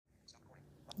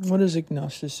What is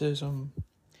agnosticism?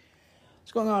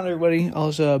 What's going on, everybody? I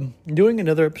was doing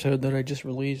another episode that I just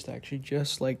released, actually,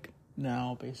 just like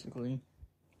now, basically.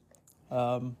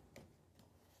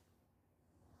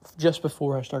 Just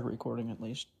before I started recording, at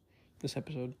least, this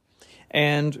episode.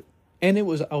 And I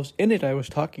was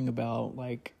talking about,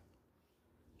 like,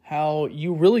 how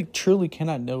you really, truly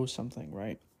cannot know something,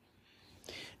 right?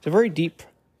 It's a very deep,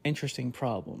 interesting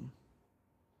problem.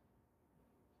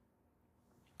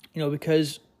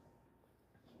 Because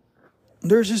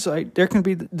there can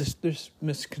be this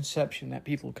misconception that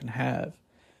people can have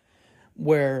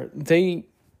where they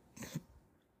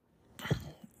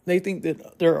think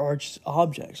that there are just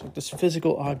objects, like this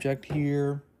physical object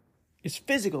here. It's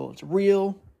physical, it's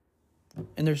real,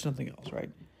 and there's nothing else, right?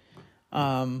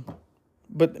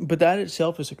 But that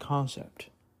itself is a concept.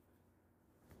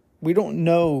 We don't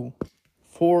know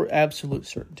for absolute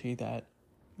certainty that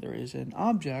there is an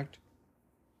object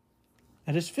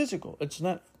that is physical. It's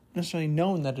not necessarily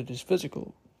known that it is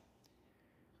physical.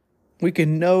 We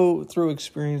can know through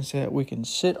experience that we can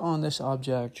sit on this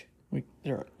object.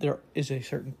 There is a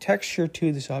certain texture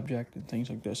to this object and things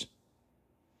like this.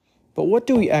 But what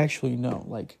do we actually know?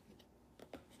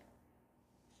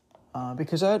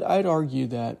 Because I'd argue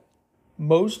that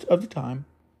most of the time,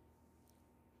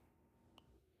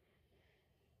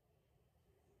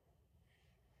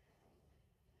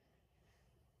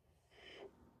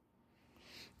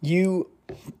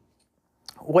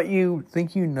 what you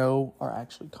think you know are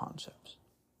actually concepts.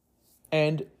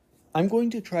 And I'm going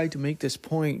to try to make this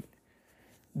point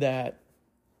that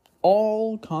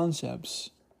all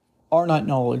concepts are not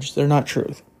knowledge, they're not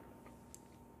truth.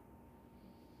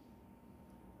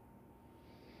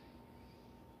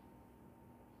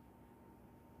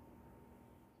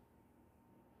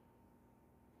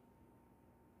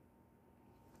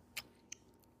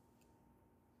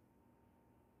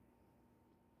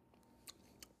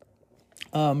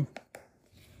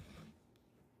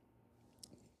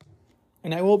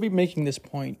 And I will be making this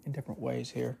point in different ways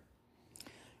here,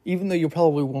 even though you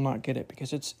probably will not get it,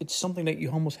 because it's something that you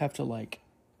almost have to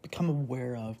become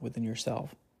aware of within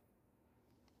yourself.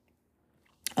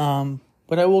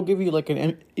 But I will give you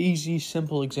an easy,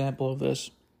 simple example of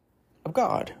this, of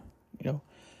God.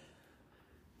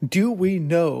 Do we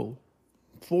know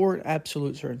for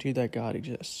absolute certainty that God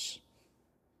exists?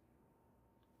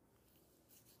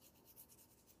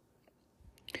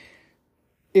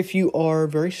 If you are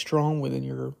very strong within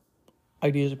your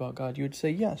ideas about God, you would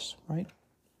say yes, right?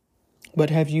 But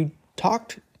have you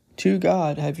talked to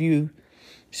God? Have you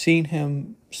seen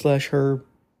him / her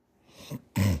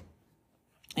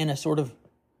in a sort of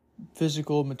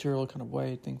physical, material kind of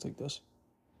way, things like this,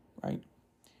 right?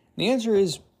 The answer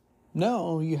is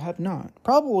no, you have not.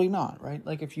 Probably not, right?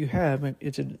 Like if you have,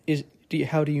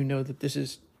 how do you know that this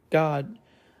is God,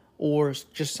 or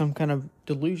just some kind of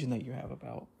delusion that you have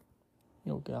about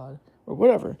God or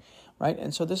whatever, right?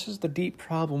 And so this is the deep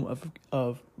problem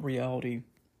of reality,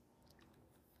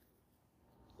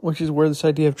 which is where this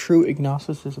idea of true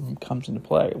agnosticism comes into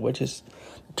play, which is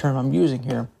the term I'm using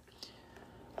here.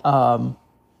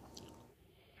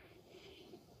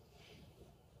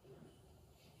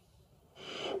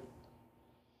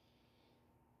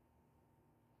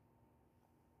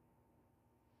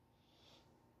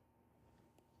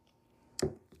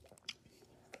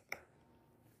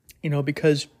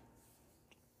 Because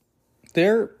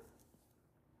there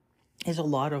is a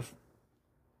lot of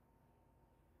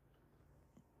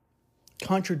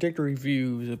contradictory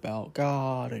views about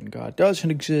God, and God doesn't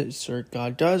exist, or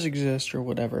God does exist, or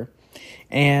whatever.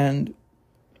 And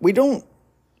we don't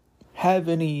have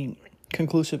any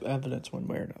conclusive evidence one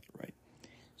way or another, right?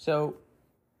 So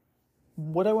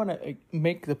what I want to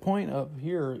make the point of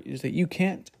here is that you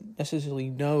can't necessarily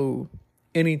know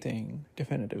anything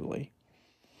definitively.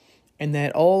 And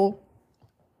that all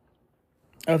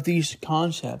of these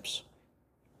concepts,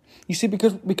 you see,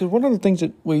 because one of the things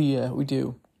that we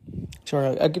do,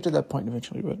 sorry, I'll get to that point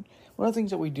eventually, but one of the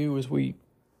things that we do is we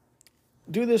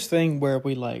do this thing where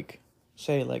we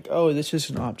say oh, this is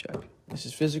an object, this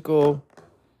is physical,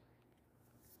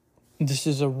 this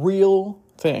is a real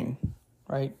thing,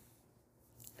 right?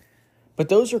 But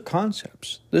those are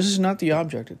concepts. This is not the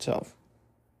object itself.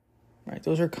 Right,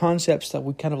 those are concepts that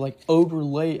we kind of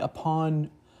overlay upon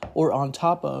or on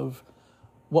top of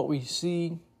what we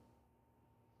see,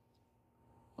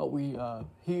 what we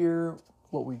hear,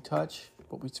 what we touch,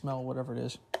 what we smell, whatever it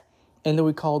is. And then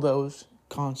we call those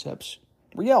concepts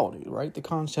reality, right? The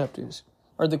concept is,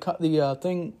 or the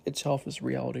thing itself is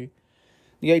reality.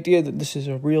 The idea that this is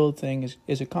a real thing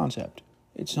is a concept.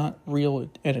 It's not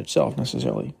real in itself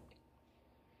necessarily.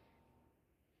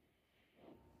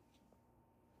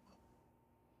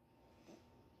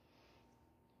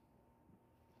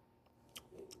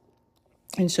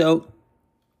 And so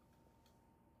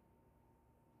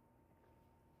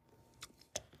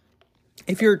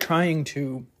if you're trying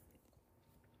to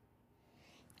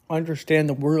understand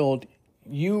the world,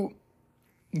 you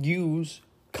use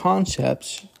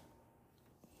concepts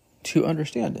to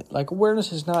understand it. Like,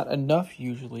 awareness is not enough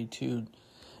usually to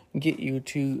get you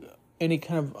to any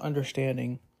kind of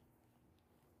understanding.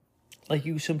 Like,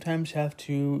 you sometimes have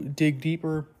to dig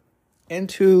deeper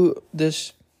into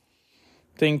this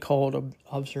thing called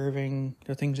observing,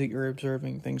 the things that you're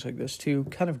observing, things like this, to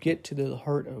kind of get to the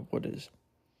heart of what is.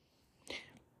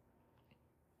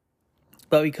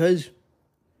 But because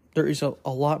there is a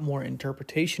lot more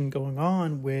interpretation going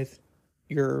on with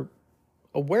your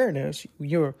awareness,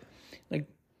 you're like,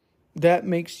 that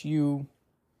makes you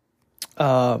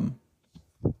not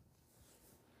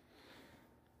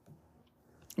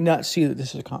see that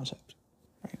this is a concept.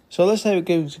 Right? So let's say a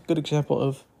good example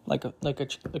of like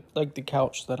the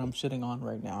couch that I'm sitting on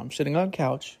right now. I'm sitting on a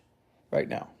couch right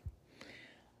now.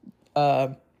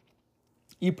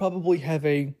 You probably have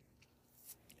an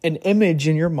image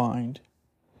in your mind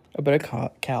about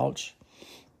a couch.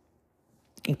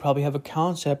 You probably have a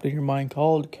concept in your mind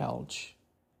called couch.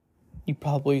 You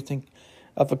probably think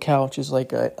of a couch as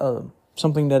like a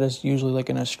something that is usually like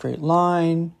in a straight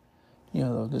line,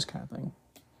 this kind of thing.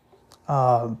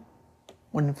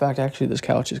 When in fact, actually, this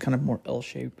couch is kind of more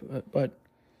L-shaped, but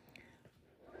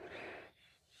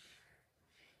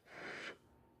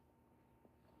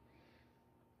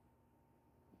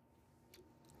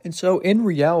and so in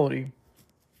reality,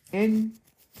 in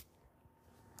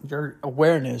your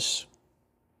awareness,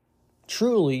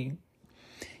 truly,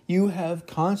 you have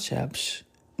concepts,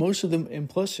 most of them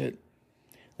implicit,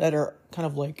 that are kind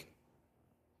of like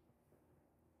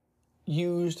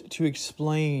used to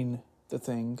explain the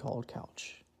thing called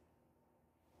couch.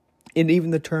 And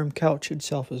even the term couch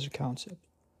itself is a concept,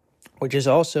 which is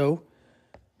also,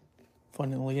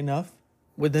 funnily enough,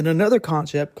 within another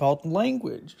concept called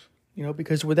language.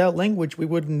 Because without language, we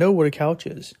wouldn't know what a couch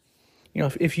is.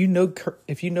 If you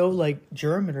know like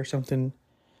German or something,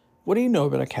 what do you know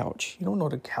about a couch? You don't know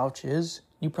what a couch is.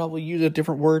 You probably use a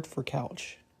different word for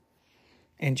couch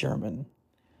in German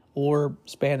or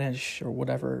Spanish or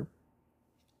whatever.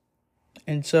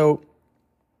 And so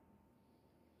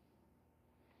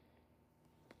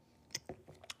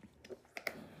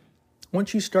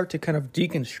once you start to kind of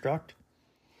deconstruct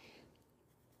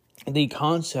the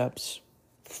concepts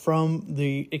from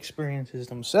the experiences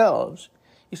themselves,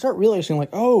 you start realizing like,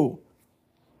 oh,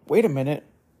 wait a minute.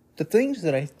 The things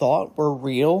that I thought were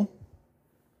real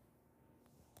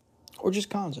were just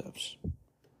concepts.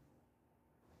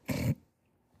 And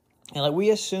like, we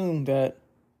assume that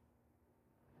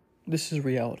this is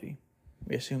reality.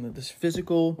 We assume that this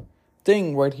physical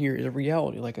thing right here is a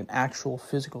reality, like an actual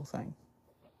physical thing.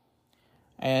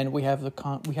 And we have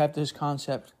this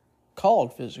concept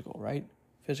called physical, right?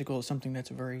 Physical is something that's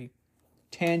a very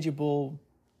tangible,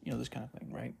 this kind of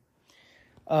thing, right?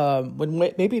 When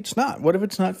maybe it's not. What if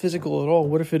it's not physical at all?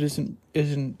 What if it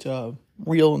isn't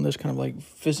real in this kind of like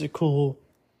physical,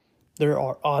 there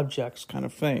are objects kind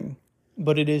of thing,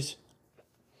 but it is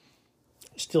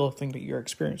still a thing that you're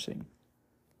experiencing,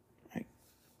 right?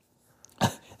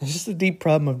 This is the deep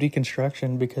problem of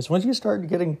deconstruction, because once you start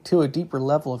getting to a deeper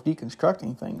level of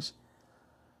deconstructing things,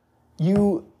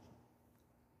 you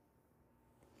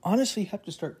honestly have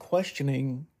to start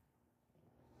questioning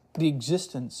the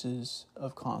existences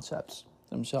of concepts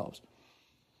themselves.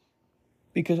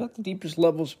 Because at the deepest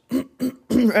levels,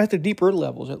 at the deeper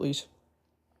levels at least,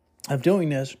 of doing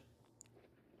this,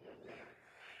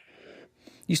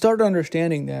 you start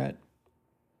understanding that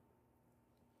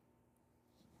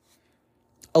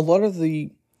a lot of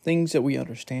the things that we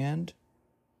understand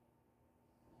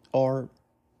are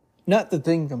not the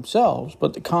thing themselves,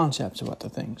 but the concepts about the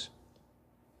things.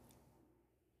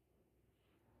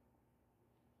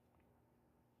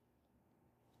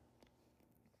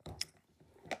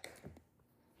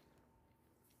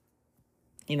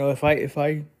 If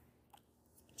I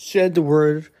said the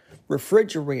word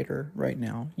refrigerator right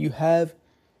now, you have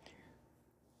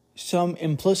some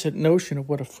implicit notion of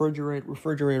what a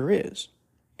refrigerator is.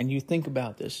 And you think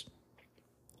about this.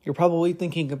 You're probably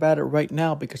thinking about it right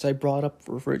now because I brought up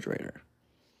refrigerator.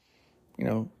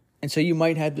 And so you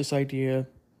might have this idea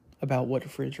about what a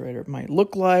refrigerator might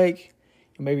look like.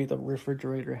 Maybe the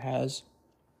refrigerator has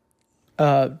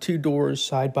two doors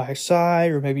side by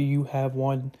side, or maybe you have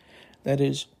one that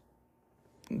is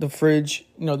the fridge,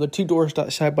 the two doors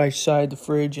side by side, the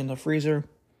fridge and the freezer,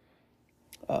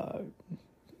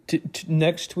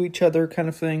 next to each other kind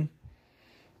of thing.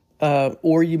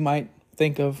 Or you might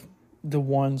think of the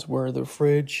ones where the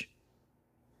fridge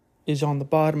is on the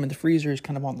bottom and the freezer is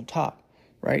kind of on the top,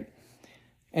 right?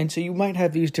 And so you might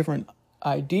have these different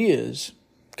ideas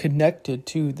connected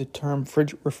to the term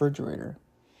refrigerator.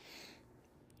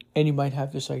 And you might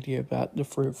have this idea about the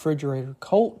refrigerator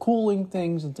cooling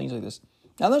things and things like this.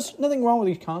 Now, there's nothing wrong with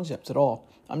these concepts at all.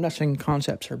 I'm not saying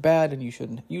concepts are bad and you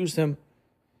shouldn't use them.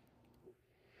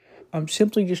 I'm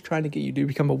simply just trying to get you to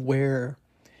become aware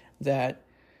that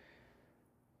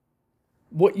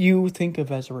what you think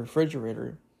of as a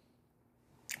refrigerator,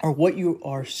 or what you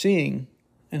are seeing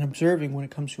and observing when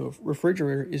it comes to a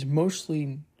refrigerator, is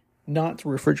mostly not the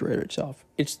refrigerator itself.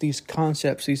 It's these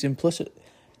concepts, these implicit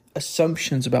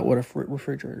assumptions about what a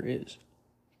refrigerator is.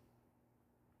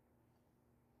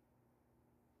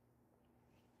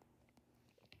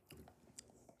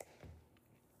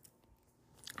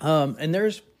 And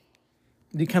there's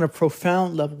the kind of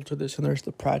profound level to this, and there's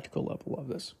the practical level of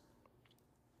this.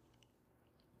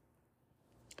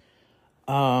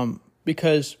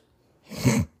 Because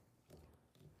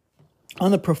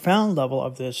on the profound level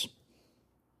of this,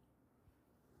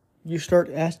 you start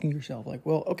asking yourself, like,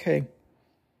 well, okay,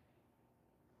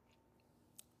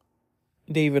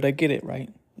 David, I get it, right?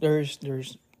 There's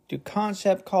the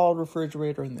concept called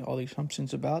refrigerator and all these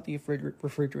assumptions about the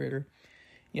refrigerator.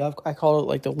 Yeah, I call it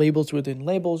like the labels within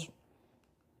labels.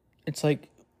 It's like,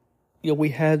 we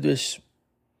had this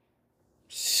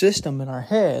system in our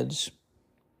heads.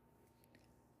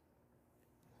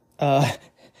 I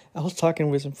was talking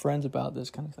with some friends about this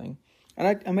kind of thing.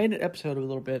 And I made an episode a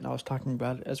little bit, and I was talking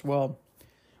about it as well.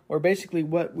 Where basically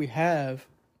what we have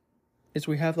is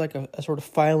we have like a sort of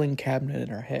filing cabinet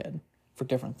in our head for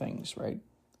different things, right?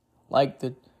 Like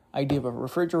the idea of a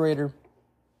refrigerator.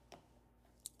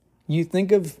 You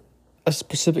think of a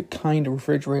specific kind of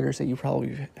refrigerators that you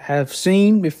probably have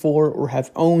seen before or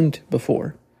have owned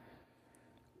before.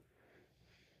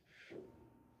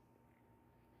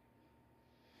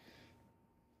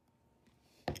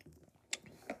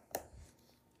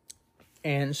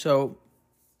 And so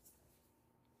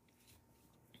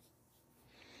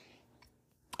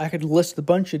I could list a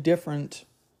bunch of different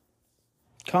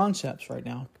concepts right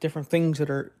now, different things that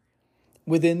are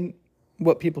within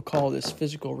what people call this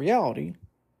physical reality.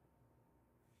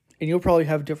 And you'll probably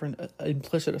have different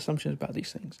implicit assumptions about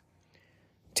these things.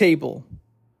 Table.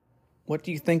 What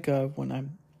do you think of when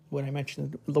I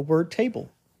mention the word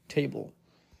table? Table.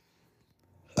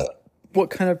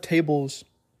 What kind of tables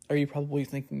are you probably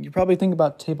thinking? You probably think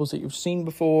about tables that you've seen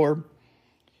before.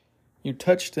 You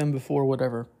touched them before,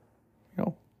 whatever.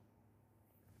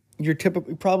 You're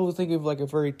probably thinking of like a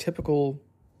very typical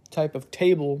type of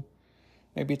table.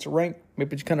 Maybe it's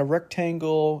maybe it's kind of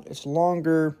rectangle. It's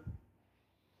longer.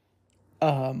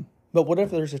 But what if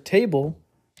there's a table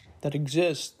that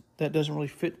exists that doesn't really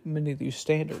fit many of these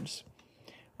standards,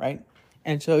 right?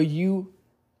 And so your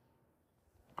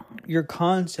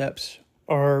concepts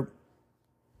are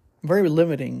very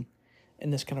limiting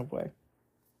in this kind of way.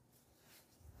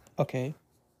 Okay,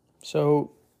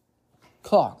 so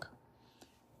clock.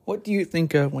 What do you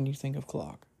think of when you think of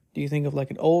clock? Do you think of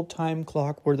like an old-time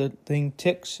clock where the thing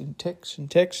ticks and ticks and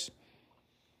ticks?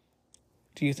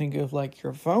 Do you think of like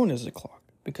your phone as a clock?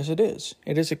 Because it is.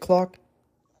 It is a clock.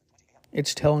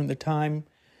 It's telling the time.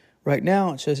 Right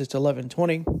now, it says it's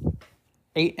 11:20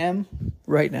 a.m.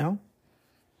 right now.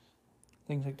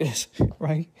 Things like this,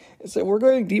 right? So we're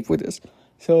going deep with this.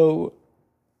 So,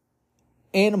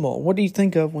 animal. What do you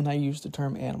think of when I use the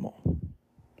term animal?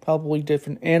 Probably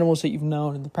different animals that you've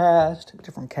known in the past,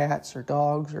 different cats or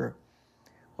dogs or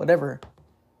whatever.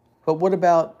 But what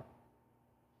about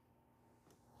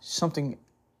something?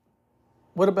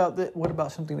 What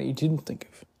about something that you didn't think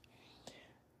of?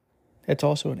 That's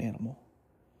also an animal,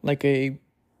 like a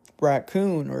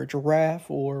raccoon or a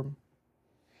giraffe or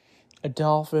a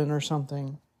dolphin or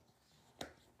something.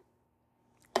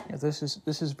 Yeah, this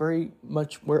is very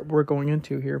much where we're going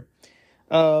into here.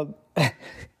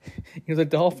 The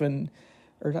dolphin,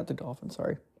 or not the dolphin,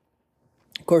 sorry.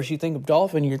 Of course, you think of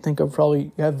dolphin, you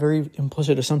have very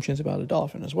implicit assumptions about a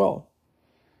dolphin as well.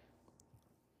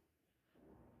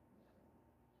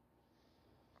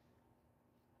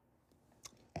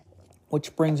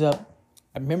 Which brings up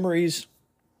memories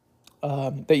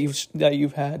that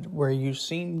you've had where you've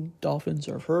seen dolphins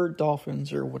or heard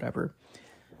dolphins or whatever.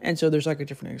 And so there's like a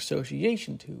different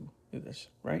association to this,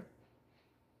 right?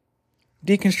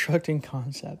 Deconstructing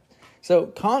concept. So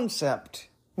concept,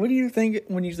 what do you think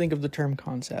when you think of the term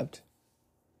concept?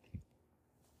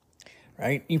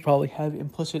 Right? You probably have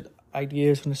implicit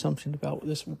ideas and assumptions about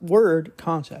this word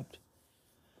concept.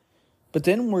 But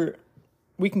then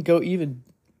we can go even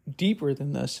deeper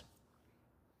than this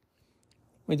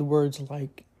with words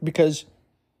like, because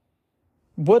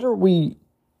what are we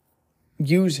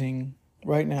using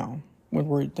right now when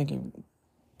we're thinking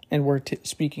and we're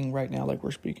speaking right now like we're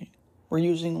speaking? We're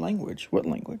using language. What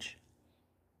language?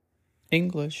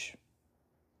 English.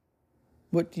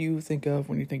 What do you think of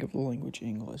when you think of the language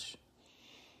English?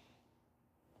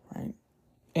 Right?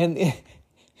 And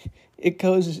it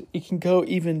can go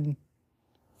even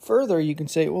further. You can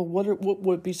say, well, what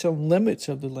would be some limits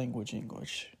of the language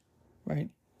English? Right?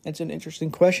 That's an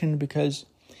interesting question, because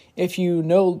if you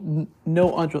know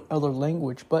no other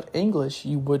language but English,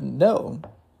 you wouldn't know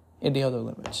any other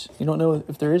limits. You don't know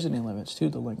if there is any limits to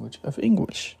the language of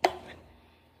English.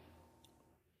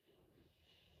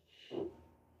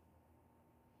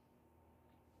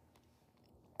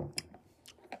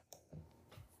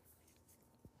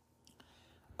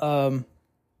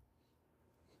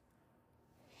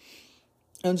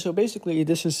 And so basically,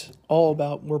 this is all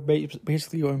about, we're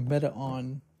basically going meta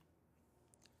on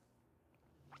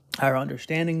our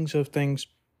understandings of things.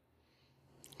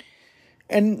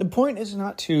 And the point is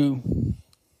not to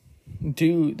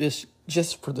do this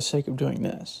just for the sake of doing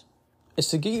this. It's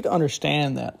to get you to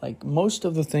understand that, like, most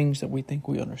of the things that we think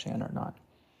we understand are not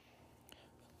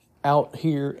out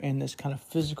here in this kind of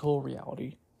physical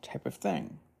reality type of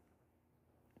thing.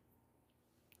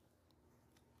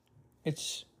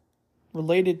 It's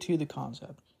related to the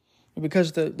concept,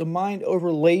 because the mind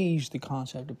overlays the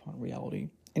concept upon reality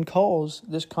and calls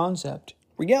this concept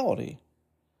reality,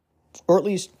 or at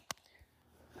least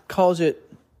calls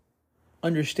it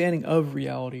understanding of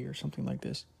reality or something like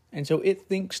this. And so it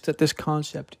thinks that this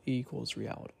concept equals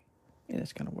reality in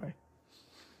this kind of way.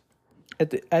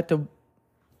 At the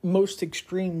most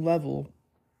extreme level,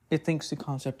 it thinks the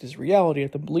concept is reality.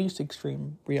 At the least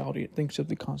extreme reality, it thinks of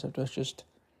the concept as just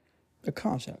a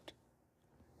concept.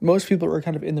 Most people are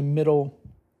kind of in the middle,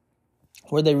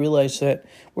 where they realize that,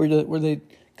 where they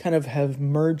kind of have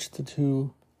merged the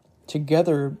two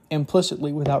together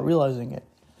implicitly without realizing it,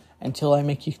 until I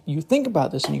make you think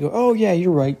about this and you go, oh yeah,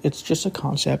 you're right, it's just a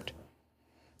concept.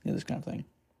 This kind of thing.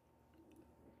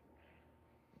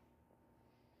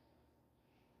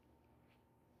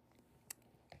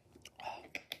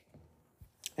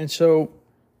 And so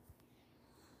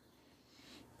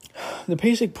the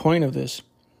basic point of this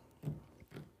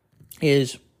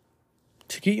is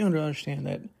to get you to understand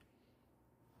that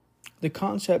the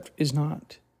concept is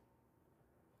not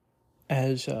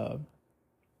as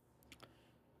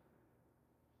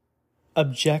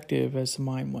objective as the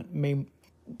mind may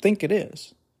think it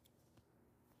is.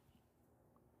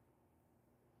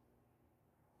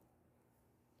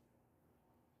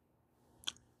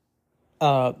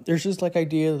 There's this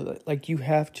idea that you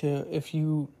have to, if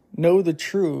you know the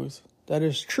truth, that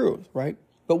is truth, right?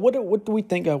 But what do we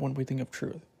think of when we think of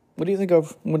truth? What do you think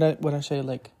of when I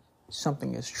say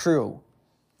something is true?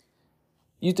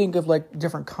 You think of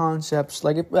different concepts.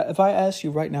 If I ask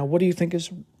you right now, what do you think is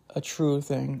a true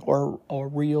thing or a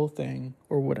real thing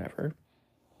or whatever?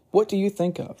 What do you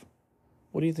think of?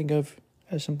 What do you think of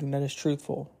as something that is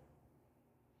truthful?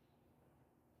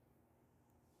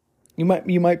 You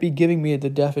might be giving me the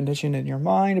definition in your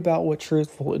mind about what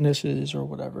truthfulness is or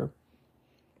whatever.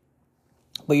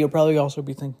 But you'll probably also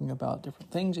be thinking about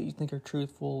different things that you think are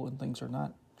truthful and things are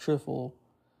not truthful.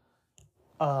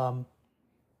 And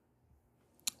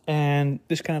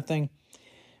this kind of thing.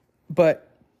 But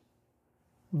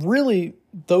really,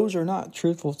 those are not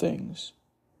truthful things.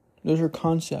 Those are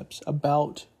concepts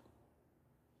about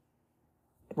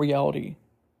reality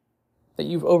that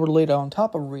you've overlaid on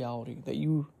top of reality that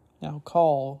you now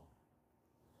call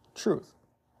truth.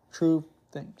 True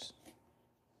things.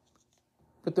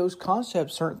 But those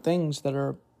concepts aren't things that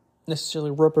are necessarily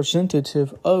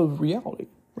representative of reality,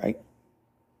 right?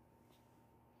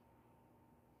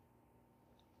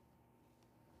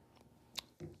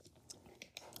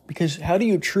 Because how do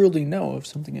you truly know if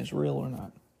something is real or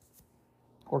not?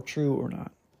 Or true or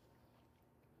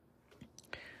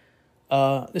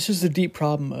not? This is the deep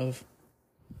problem of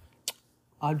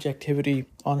objectivity,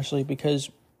 honestly, because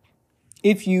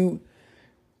if you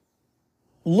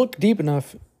look deep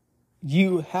enough,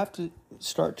 you have to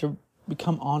start to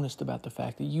become honest about the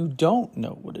fact that you don't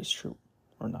know what is true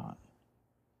or not.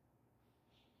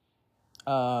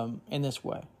 In this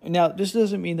way. Now, this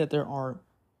doesn't mean that there are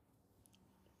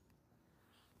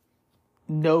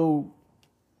no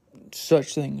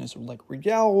such thing as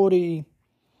reality,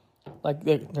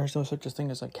 there's no such a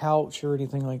thing as a couch or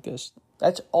anything like this.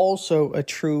 That's also a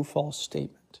true false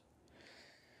statement.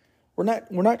 We're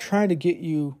not trying to get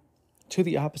you to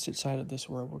the opposite side of this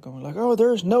where we're going oh,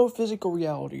 there's no physical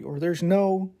reality or there's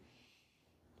no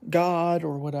God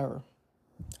or whatever.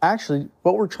 Actually,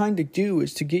 what we're trying to do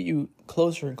is to get you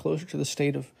closer and closer to the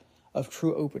state of of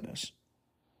true openness.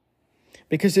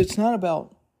 Because it's not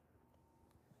about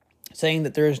saying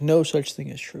that there is no such thing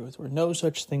as truth or no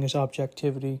such thing as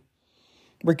objectivity.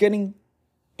 We're getting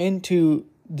into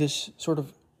this sort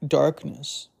of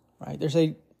darkness, right?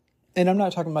 And I'm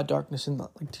not talking about darkness in the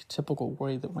typical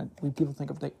way that when people think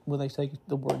of when they say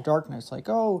the word darkness, like,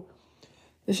 oh,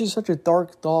 this is such a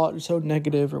dark thought, it's so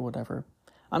negative or whatever.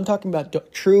 I'm talking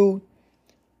about true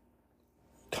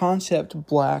concept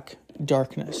black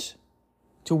darkness,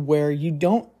 to where you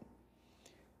don't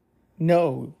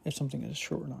know if something is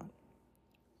true or not.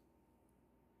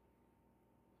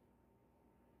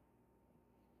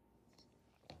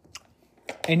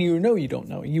 And you know you don't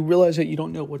know. You realize that you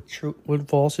don't know what true, what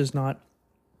false is not,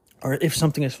 or if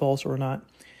something is false or not.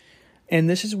 And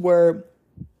this is where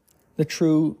the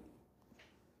true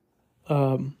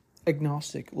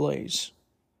agnostic lays.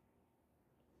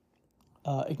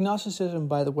 Agnosticism,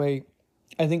 by the way,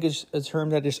 I think is a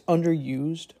term that is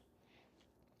underused,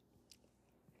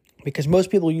 because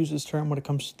most people use this term when it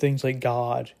comes to things like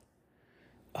God.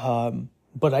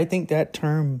 But I think that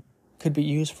term could be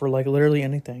used for like literally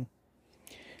anything.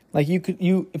 Like if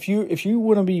you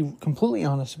want to be completely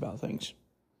honest about things,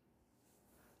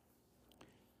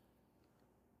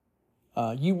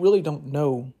 you really don't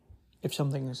know if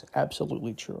something is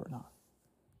absolutely true or not.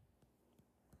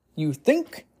 You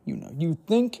think you know. You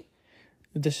think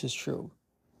this is true.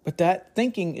 But that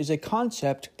thinking is a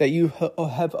concept that you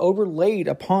have overlaid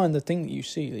upon the thing that you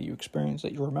see, that you experience,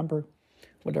 that you remember,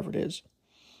 whatever it is.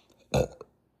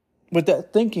 But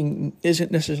that thinking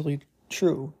isn't necessarily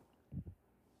true.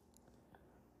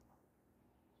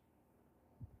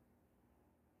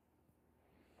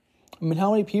 I mean,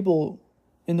 how many people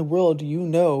in the world do you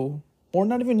know, or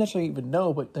not even necessarily even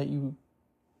know, but that you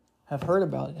have heard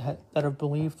about, that have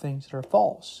believed things that are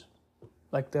false?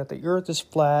 Like that the earth is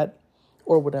flat,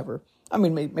 or whatever. I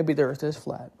mean, maybe the earth is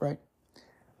flat, right?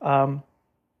 And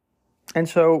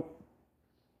so,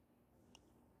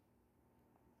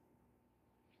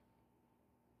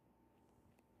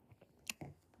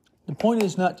 the point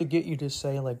is not to get you to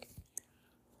say, like,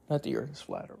 that the earth is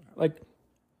flat. Or like,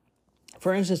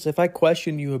 for instance, if I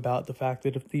question you about the fact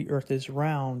that if the earth is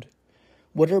round,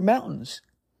 what are mountains,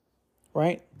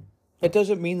 right? That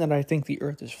doesn't mean that I think the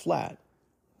earth is flat.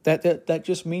 That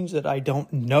just means that I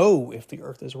don't know if the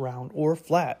earth is round or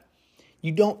flat.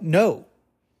 You don't know.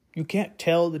 You can't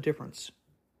tell the difference.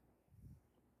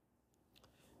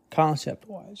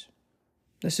 Concept-wise.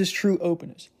 This is true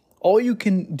openness. All you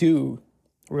can do,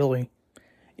 really,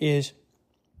 is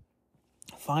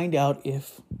find out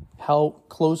how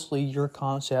closely your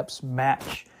concepts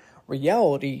match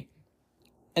reality.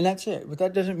 And that's it. But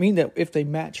that doesn't mean that if they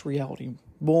match reality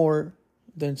more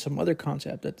than some other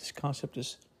concept, that this concept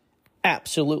is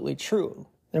absolutely true.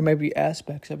 There may be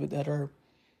aspects of it that are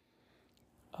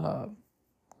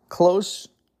close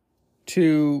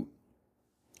to.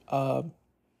 There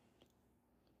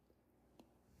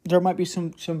might be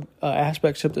some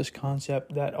aspects of this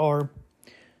concept that are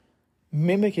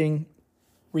mimicking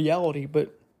reality,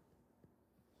 but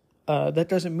that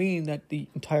doesn't mean that the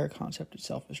entire concept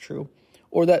itself is true,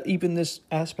 or that even this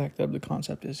aspect of the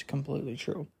concept is completely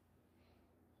true.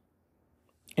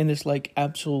 In this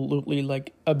absolutely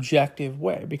objective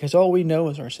way, because all we know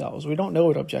is ourselves. We don't know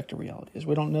what objective reality is.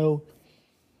 We don't know,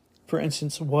 for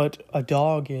instance, what a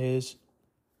dog is,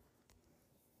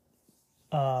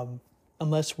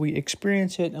 unless we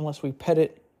experience it, unless we pet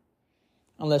it,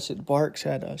 unless it barks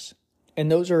at us. And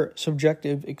those are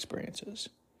subjective experiences.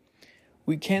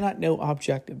 We cannot know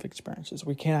objective experiences.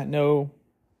 We cannot know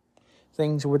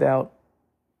things without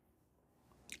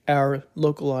our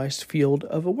localized field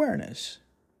of awareness.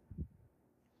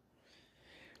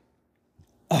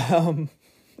 And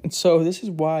so this is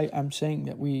why I'm saying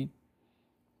that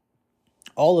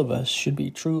all of us should be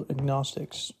true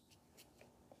agnostics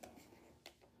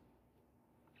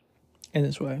in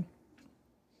this way.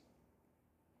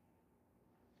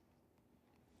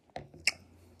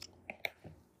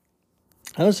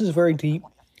 Now, this is a very deep,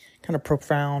 kind of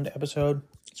profound episode.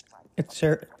 It's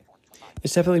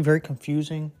definitely very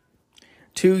confusing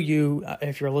to you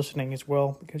if you're listening as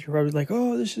well, because you're probably like,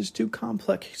 oh, this is too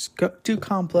complex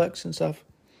and stuff.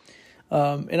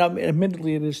 And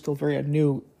admittedly, it is still very a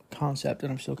new concept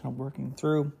that I'm still kind of working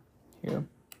through here.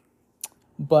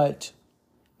 But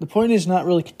the point is not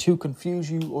really to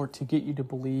confuse you or to get you to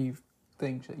believe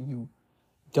things that you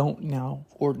don't now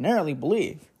ordinarily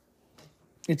believe.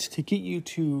 It's to get you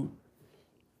to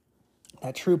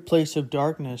that true place of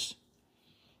darkness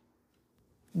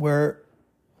where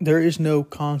there is no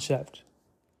concept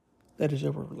that is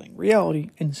overlaying reality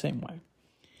in the same way.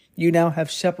 you now have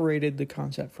separated the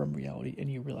concept from reality, and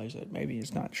you realize that maybe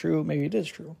it's not true, maybe it is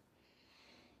true.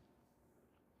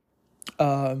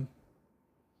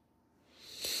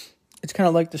 It's kind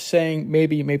of like the saying,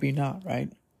 maybe, maybe not,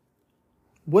 right?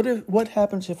 What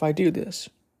happens if I do this?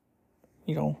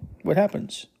 What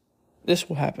happens? This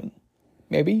will happen.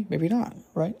 Maybe, maybe not,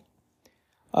 right?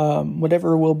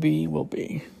 Whatever will be, will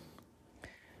be.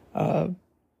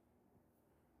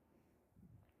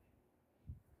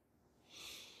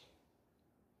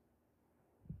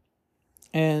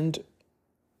 And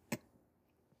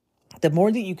the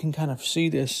more that you can kind of see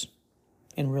this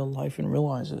in real life and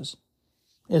realize this,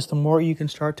 is the more you can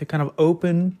start to kind of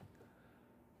open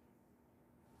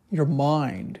your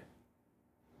mind.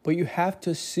 But you have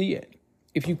to see it.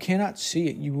 If you cannot see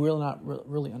it, you will not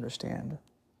really understand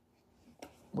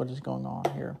what is going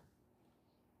on here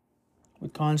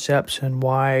with concepts and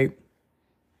why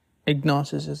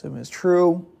agnosticism is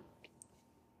true.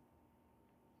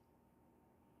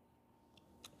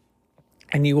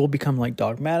 And you will become like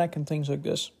dogmatic and things like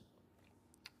this.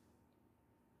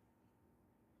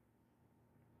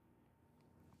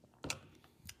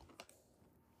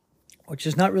 Which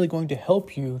is not really going to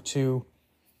help you to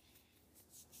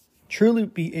truly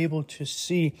be able to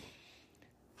see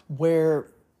where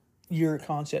your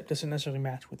concept doesn't necessarily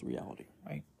match with reality,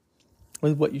 right?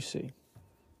 With what you see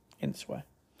in this way.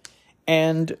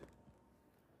 And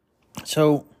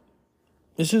so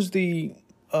this is the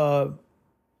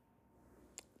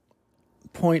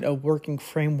point of working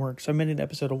frameworks. I made an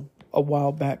episode a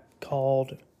while back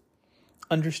called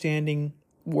Understanding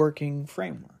Working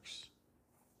Frameworks.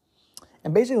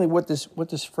 And basically what this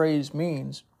phrase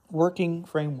means, working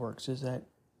frameworks, is that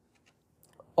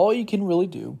all you can really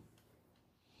do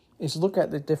is look at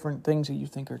the different things that you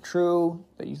think are true,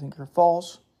 that you think are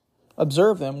false,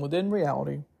 observe them within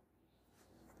reality.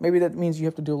 Maybe that means you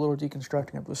have to do a little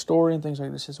deconstructing of the story and things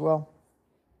like this as well.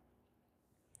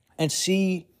 And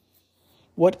see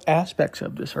what aspects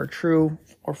of this are true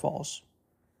or false.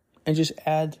 And just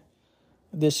add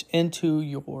this into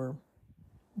your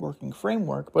working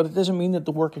framework. But it doesn't mean that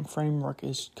the working framework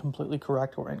is completely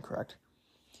correct or incorrect.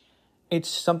 It's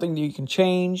something that you can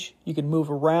change. You can move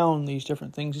around these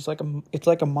different things. It's like a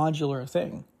modular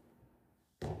thing.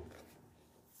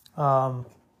 I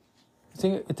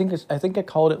think I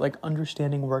called it like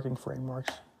understanding working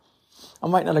frameworks. I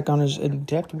might not have gone as in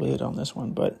depth with it on this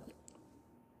one, but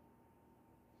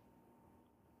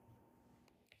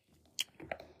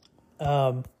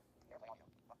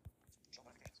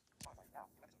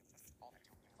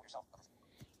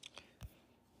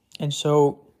and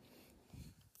so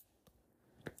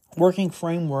working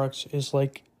frameworks is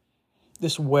like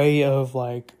this way of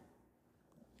like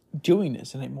doing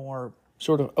this in a more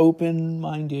sort of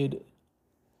open-minded,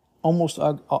 almost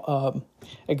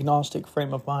agnostic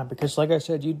frame of mind. Because like I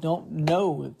said, you don't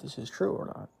know if this is true or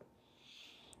not.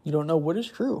 You don't know what is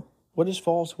true, what is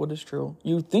false, what is true.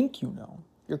 You think you know.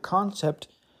 Your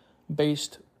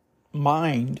concept-based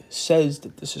mind says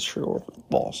that this is true or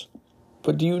false.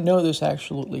 But do you know this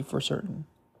absolutely for certain?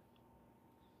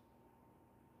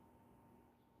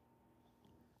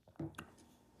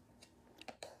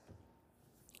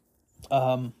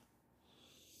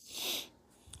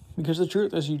 Because the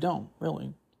truth is you don't,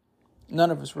 really.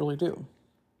 None of us really do.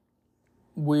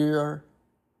 We're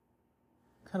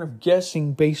kind of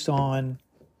guessing based on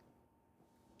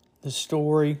the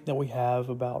story that we have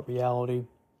about reality,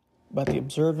 about the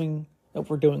observing that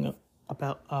we're doing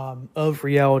about of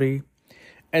reality,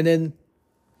 and then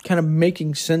kind of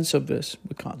making sense of this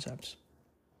with concepts.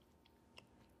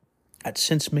 That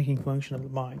sense-making function of the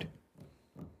mind.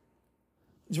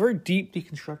 It's a very deep,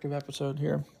 deconstructive episode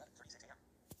here.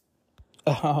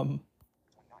 And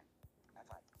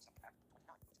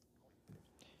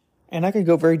I could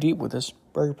go very deep with this,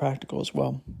 very practical as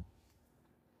well.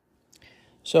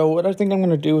 So what I think I'm going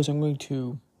to do is I'm going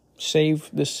to save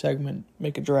this segment,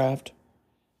 make a draft,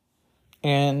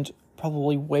 and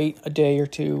probably wait a day or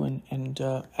two, and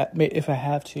if I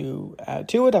have to add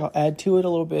to it, I'll add to it a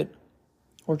little bit,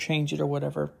 or change it or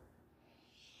whatever.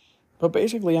 But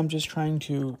basically, I'm just trying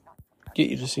to get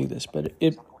you to see this. But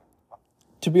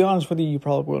to be honest with you, you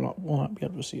probably will not be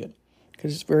able to see it,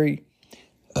 because it's very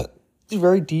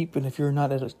deep, and if you're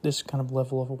not at this kind of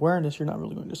level of awareness, you're not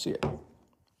really going to see it.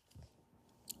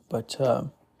 But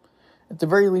at the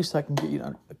very least, I can get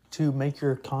you to make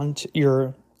your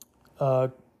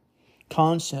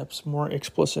concepts more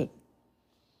explicit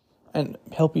and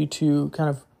help you to kind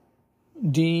of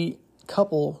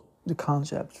decouple the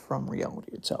concept from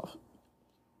reality itself.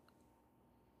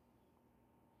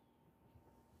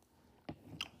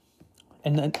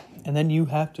 and then you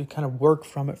have to kind of work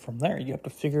from it from there. You have to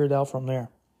figure it out from there.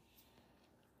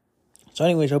 So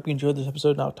anyways, hope you enjoyed this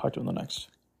episode, and I'll talk to you in the next.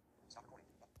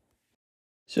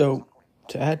 So,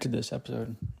 to add to this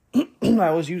episode,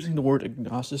 I was using the word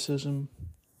agnosticism.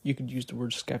 You could use the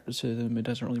word skepticism. It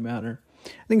doesn't really matter.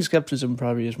 I think skepticism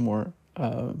probably is more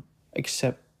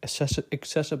accessible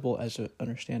as an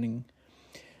understanding.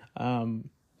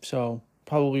 So,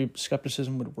 probably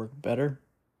skepticism would work better.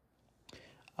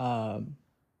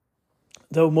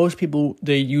 Though most people,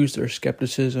 they use their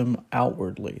skepticism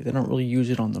outwardly. They don't really use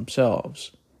it on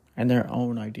themselves and their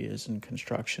own ideas and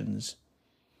constructions,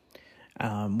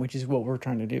 which is what we're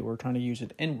trying to do. We're trying to use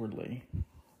it inwardly,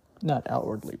 not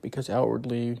outwardly, because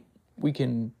outwardly we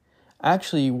can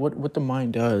actually, what the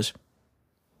mind does,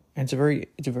 and it's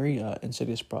a very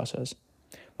insidious process,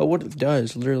 but what it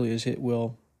does literally is it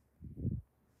will,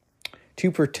 to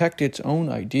protect its own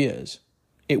ideas,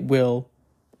 it will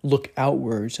look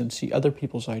outwards and see other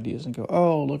people's ideas and go,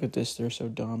 oh, look at this, they're so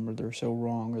dumb, or they're so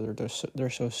wrong, or they're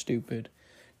so stupid,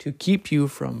 to keep you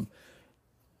from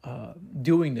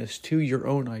doing this to your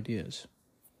own ideas.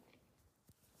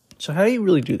 So how do you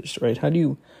really do this, right? How do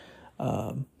you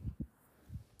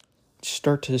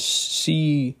start to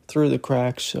see through the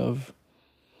cracks of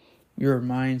your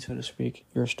mind, so to speak,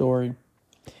 your story?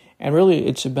 And really,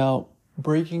 it's about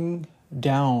breaking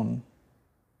down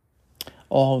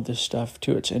all of this stuff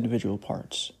to its individual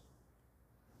parts,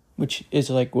 which is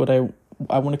like what I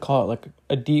want to call it, like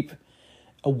a deep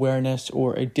awareness,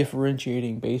 or a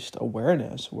differentiating based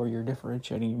awareness, where you're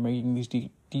differentiating, you're making these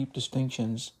deep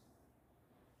distinctions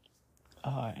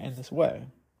in this way,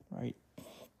 right?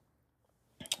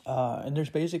 And there's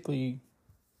basically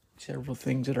several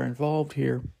things that are involved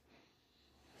here.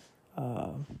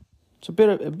 It's a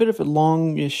bit of a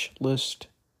longish list,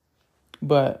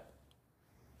 but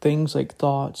things like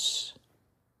thoughts,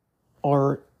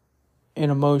 art, and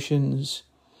emotions,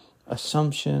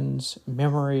 assumptions,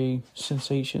 memory,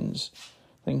 sensations,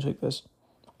 things like this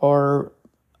are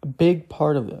a big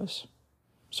part of this.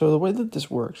 So the way that this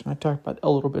works, and I talked about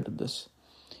a little bit of this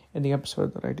in the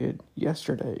episode that I did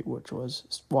yesterday, which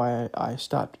was why I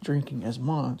stopped drinking as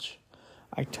much.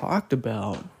 I talked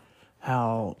about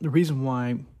how the reason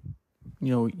why,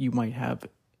 you might have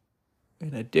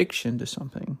an addiction to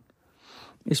something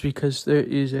is because there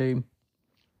is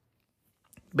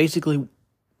basically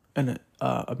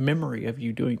a memory of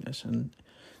you doing this, and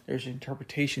there's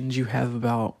interpretations you have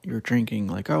about your drinking,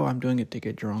 like, oh, I'm doing it to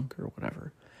get drunk or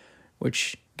whatever,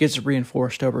 which gets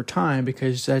reinforced over time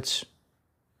because that's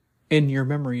in your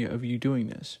memory of you doing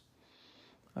this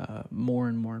more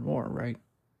and more and more, right?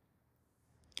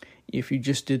 If you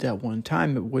just did that one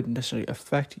time, it wouldn't necessarily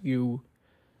affect you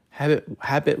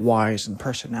habit-wise and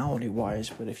personality-wise,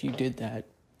 but if you did that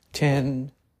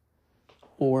 10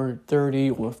 or 30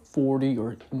 or 40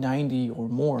 or 90 or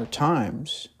more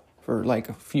times for like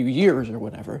a few years or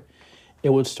whatever, it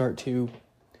would start to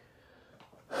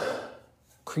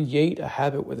create a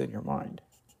habit within your mind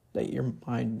that your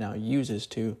mind now uses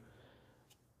to,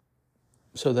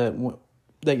 so that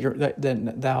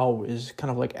then thou is kind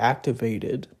of like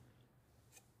activated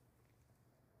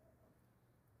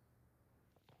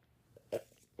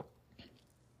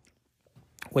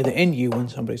within you when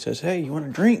somebody says, hey, you want a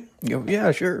drink? You go,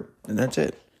 yeah, sure. And that's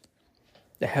it.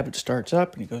 The habit starts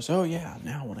up and he goes, oh yeah,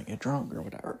 now I want to get drunk or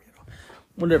whatever,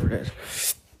 whatever it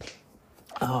is.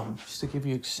 Just to give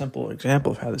you a simple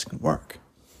example of how this can work.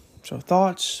 So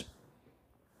thoughts,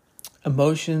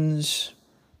 emotions,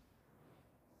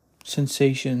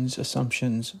 sensations,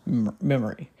 assumptions,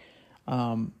 memory.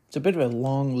 It's a bit of a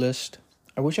long list.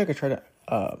 I wish I could try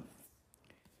to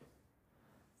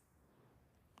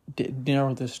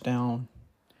narrow this down,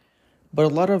 but a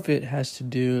lot of it has to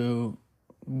do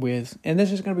with, and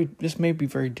this may be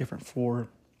very different for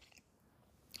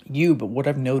you, but what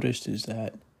I've noticed is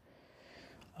that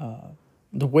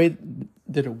the way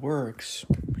that it works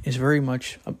is very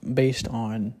much based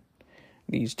on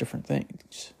these different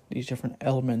things, these different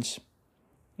elements.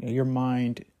 Your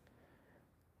mind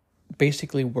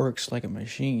basically works like a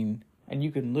machine, and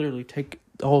you can literally take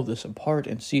all of this apart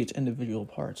and see its individual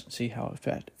parts and see how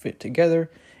it fit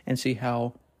together, and see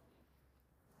how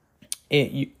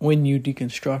when you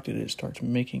deconstruct it, it starts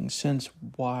making sense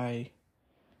why,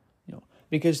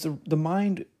 because the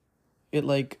mind, it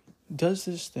like does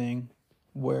this thing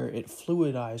where it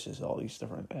fluidizes all these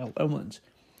different elements.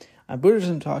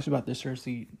 Buddhism talks about this. There's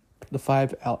the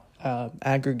five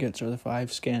aggregates, or the five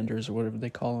skandhas, or whatever they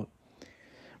call it,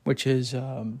 which is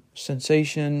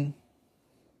sensation.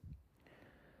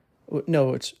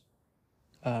 No, it's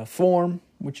form,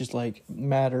 which is like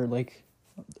matter, like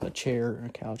a chair or a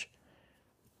couch.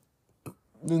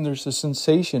 Then there's the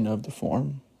sensation of the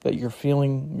form that you're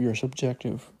feeling, your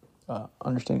subjective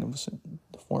understanding of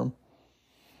the form.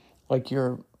 Like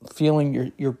you're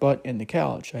feeling your butt in the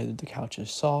couch. Either the couch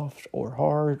is soft or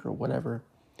hard or whatever,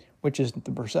 which is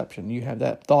the perception. You have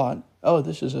that thought, oh,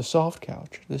 this is a soft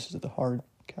couch. This is the hard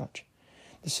couch.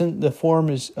 The form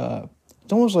is,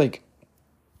 it's almost like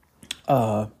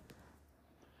an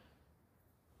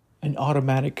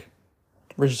automatic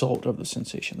result of the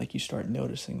sensation. Like you start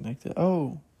noticing like,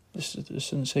 this is the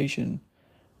sensation.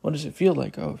 What does it feel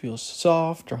like? Oh, it feels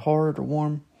soft or hard or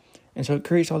warm. And so it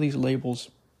creates all these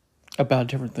labels about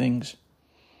different things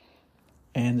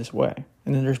and this way.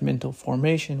 And then there's mental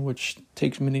formation, which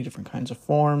takes many different kinds of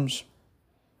forms.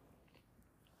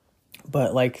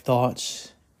 But like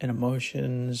thoughts and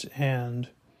emotions and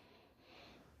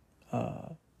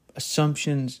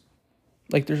assumptions.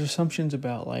 Like there's assumptions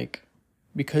about like,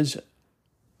 because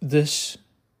this,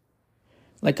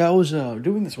 like I was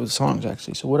doing this with songs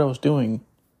actually. So what I was doing,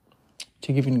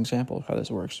 to give you an example of how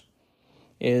this works,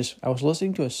 is I was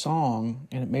listening to a song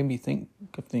and it made me think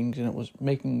of things and it was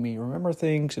making me remember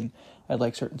things and I had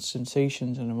like certain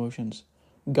sensations and emotions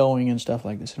going and stuff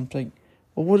like this. And I'm thinking,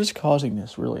 well, what is causing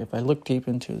this really? If I look deep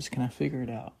into this, can I figure it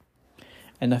out?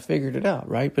 And I figured it out,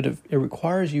 right? But it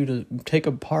requires you to take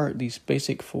apart these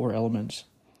basic four elements.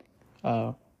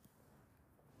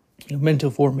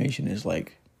 Mental formation is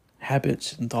like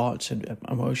habits and thoughts and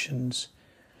emotions.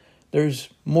 There's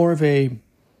more of a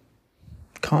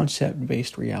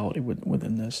concept-based reality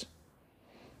within this.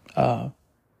 Like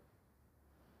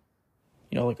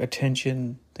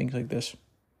attention, things like this.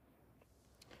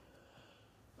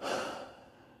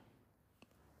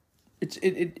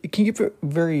 It can get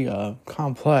very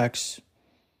complex,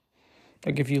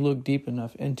 like if you look deep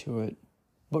enough into it.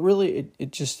 But really,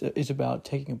 it just is about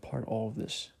taking apart all of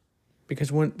this,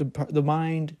 because when the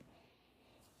mind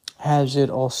has it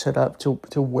all set up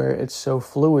to where it's so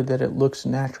fluid that it looks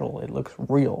natural, it looks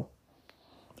real.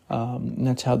 And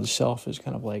that's how the self is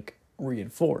kind of like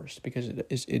reinforced, because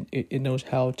it knows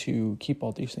how to keep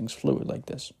all these things fluid like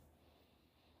this.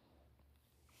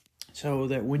 So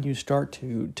that when you start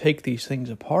to take these things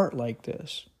apart like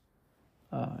this,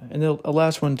 and the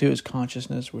last one too is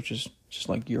consciousness, which is just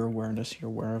like your awareness. You're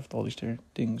aware of all these different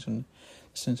things and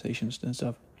sensations and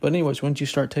stuff. But anyways, once you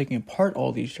start taking apart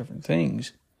all these different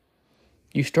things,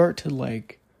 you start to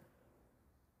like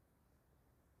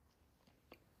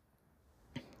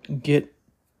get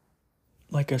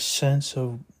like a sense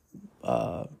of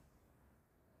a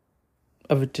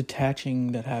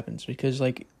detaching that happens, because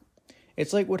like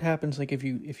it's like what happens like if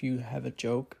you have a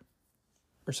joke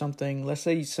or something. Let's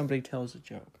say somebody tells a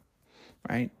joke,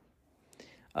 right?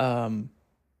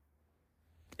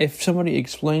 If somebody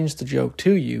explains the joke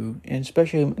to you, and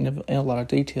especially in a lot of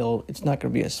detail, it's not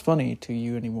going to be as funny to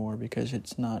you anymore, because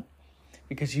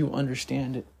you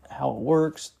understand it, how it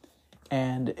works,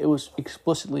 and it was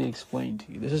explicitly explained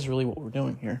to you. This is really what we're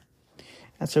doing here.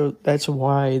 And so that's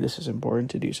why this is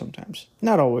important to do sometimes.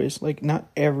 Not always, like not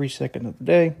every second of the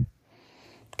day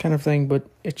kind of thing, but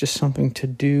it's just something to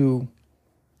do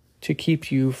to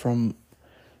keep you from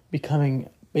becoming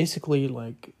basically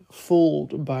like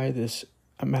fooled by this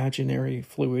imaginary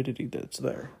fluidity that's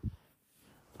there.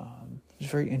 It's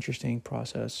a very interesting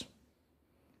process.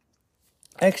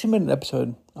 I actually made an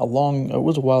episode it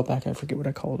was a while back, I forget what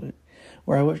I called it,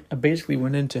 where I basically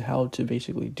went into how to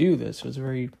basically do this. It was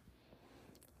very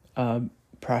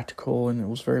practical, and it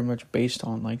was very much based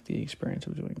on like the experience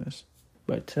of doing this.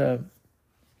 But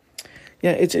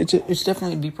yeah, it's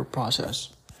definitely a deeper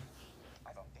process.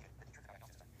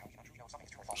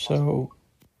 So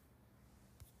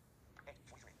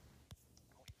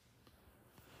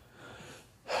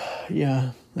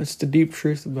yeah, that's the deep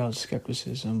truth about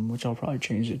skepticism, which I'll probably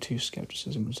change it to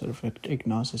skepticism instead of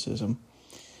agnosticism,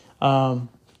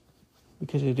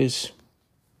 because it is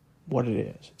what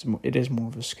it is. It is more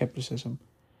of a skepticism.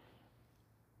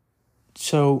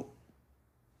 So,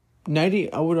 I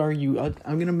would argue, I'm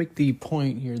going to make the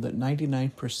point here that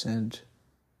 99%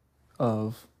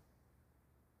 of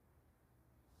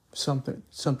something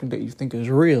that you think is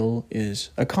real is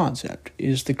a concept,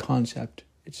 is the concept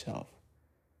itself.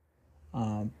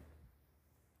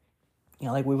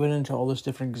 Like we went into all those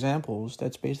different examples.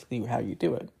 That's basically how you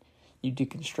do it. You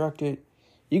deconstruct it.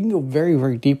 You can go very,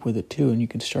 very deep with it too, and you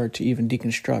can start to even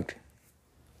deconstruct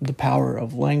the power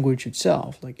of language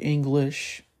itself, like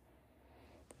English,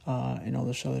 and all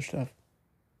this other stuff.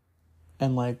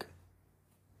 And like,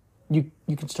 you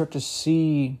can start to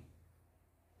see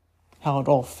how it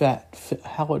all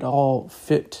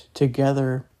fit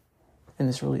together in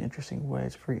this really interesting way.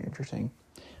 It's pretty interesting.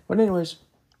 But anyways,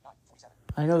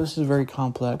 I know this is very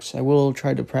complex. I will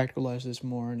try to practicalize this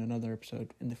more in another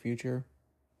episode in the future,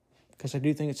 because I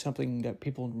do think it's something that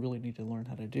people really need to learn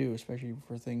how to do, especially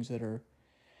for things that are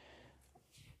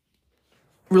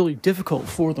really difficult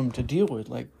for them to deal with,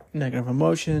 like negative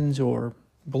emotions or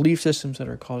belief systems that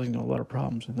are causing a lot of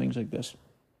problems and things like this.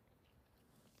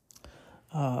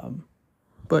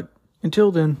 But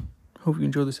until then, hope you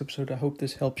enjoy this episode. I hope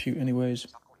this helps you anyways,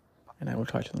 and I will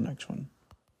talk to you in the next one.